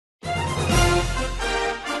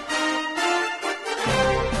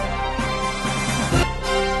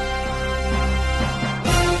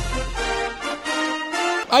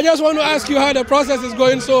I just want to ask you how the process is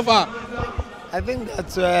going so far. I think that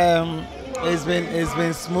it's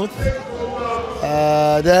been smooth.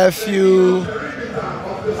 There are a few,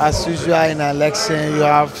 as usual in an election, you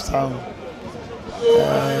have some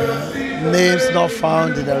names not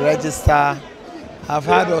found in the register. I've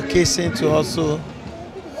had occasion to also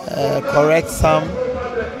correct some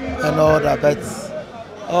and all that, but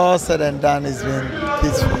all said and done, it's been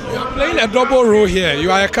peaceful. You're playing a double role here. You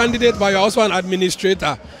are a candidate, but you're also an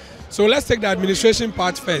administrator. So let's take the administration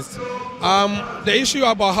part first. The issue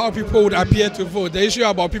about how people would appear to vote, the issue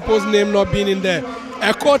about people's name not being in there,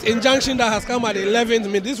 a court injunction that has come at the 11th, I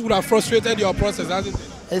mean, this would have frustrated your process, hasn't it?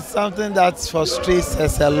 It's something that frustrates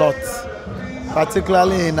us a lot,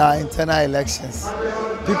 particularly in our internal elections.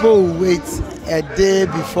 People will wait a day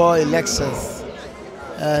before elections,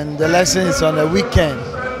 and the election is on a weekend.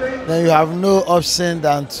 Then you have no option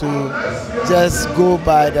than to just go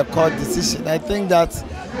by the court decision. I think that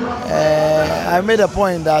I made a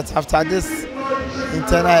point that after this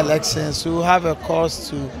internal elections, we will have a cause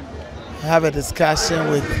to have a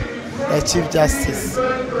discussion with the Chief Justice,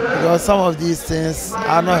 because some of these things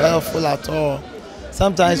are not helpful at all.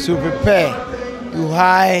 Sometimes you prepare, you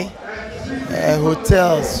hire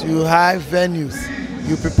hotels, you hire venues,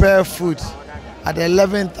 you prepare food. At the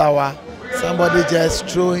 11th hour, somebody just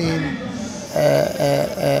throw in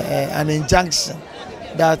an injunction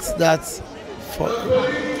that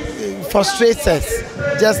frustrates us,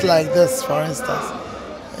 just like this, for instance.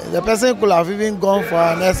 The person could have even gone for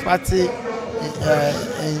an ex-parte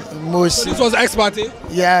motion. This was ex-parte?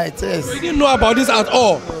 Yeah, it is. So you didn't know about this at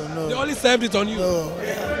all? No. They only served it on you? No,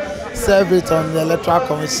 yeah. Served it on the Electoral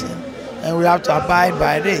Commission, and we have to abide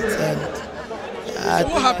by it. And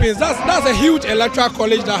so what happens? That's a huge electoral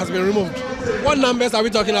college that has been removed. What numbers are we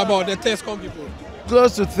talking about, the TESCOM people?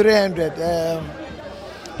 Close to 300.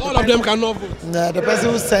 All of them cannot vote? No, the person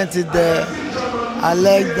who sent it there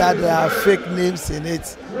alleged that there are fake names in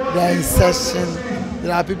it. There are insertion.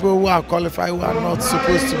 There are people who are qualified who are not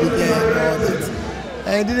supposed to be there and all that.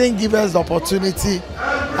 And it didn't give us the opportunity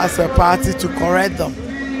as a party to correct them.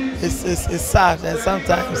 It's sad, and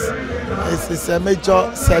sometimes it's a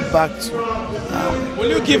major setback too. Will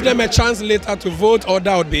you give them a chance later to vote, or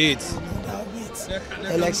that would be it? That would be it.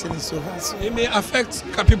 The election is over. So. It may affect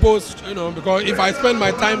people's, because if I spend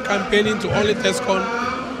my time campaigning to only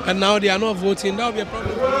TESCOM and now they are not voting, that would be a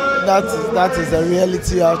problem. That is the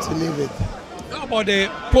reality you have to live with. How about the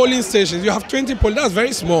polling stations? You have 20 polling, that's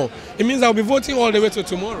very small. It means I'll be voting all the way to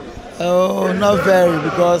tomorrow. Oh, not very,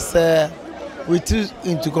 because we took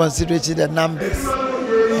into consideration the numbers.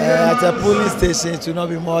 At a polling station, it will not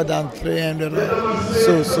be more than 300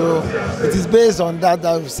 or so. It is based on that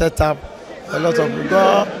we've set up a lot of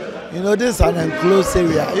people. This is an enclosed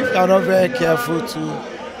area. If you are not very careful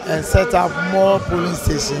to set up more polling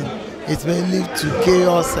stations, it may lead to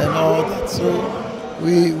chaos and all that. So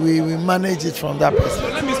we manage it from that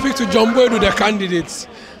perspective. Let me speak to Boadu, the candidates.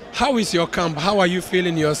 How is your camp? How are you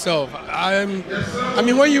feeling yourself? I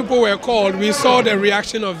mean, when you were called, we saw the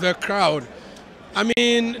reaction of the crowd. I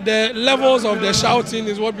mean, the levels of the shouting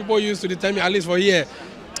is what people used to determine, at least for here.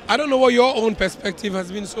 I don't know what your own perspective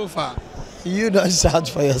has been so far. You don't shout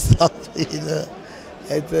for yourself, It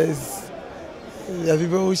is the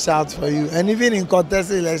people who shout for you. And even in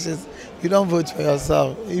contested elections, you don't vote for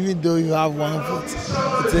yourself, even though you have one vote.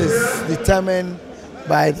 It is determined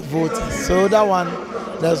by the voters. So that one,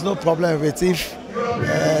 there's no problem with it. If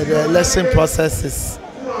the election process is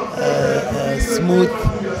smooth,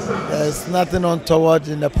 there's nothing untoward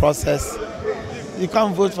in the process, you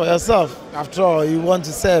can't vote for yourself. After all, you want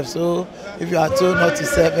to serve. So if you are told not to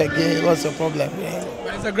serve again, what's the problem?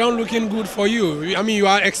 Yeah. Is the ground looking good for you? I mean, you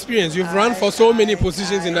are experienced. You've run for so many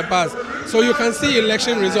positions in the past. So you can see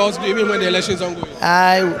election results even when the election is ongoing.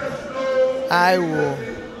 I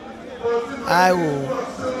will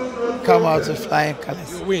come out with flying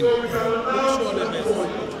colors. You win.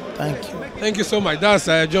 Thank you. Thank you so much. That's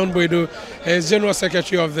Boadu, General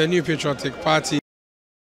Secretary of the New Patriotic Party.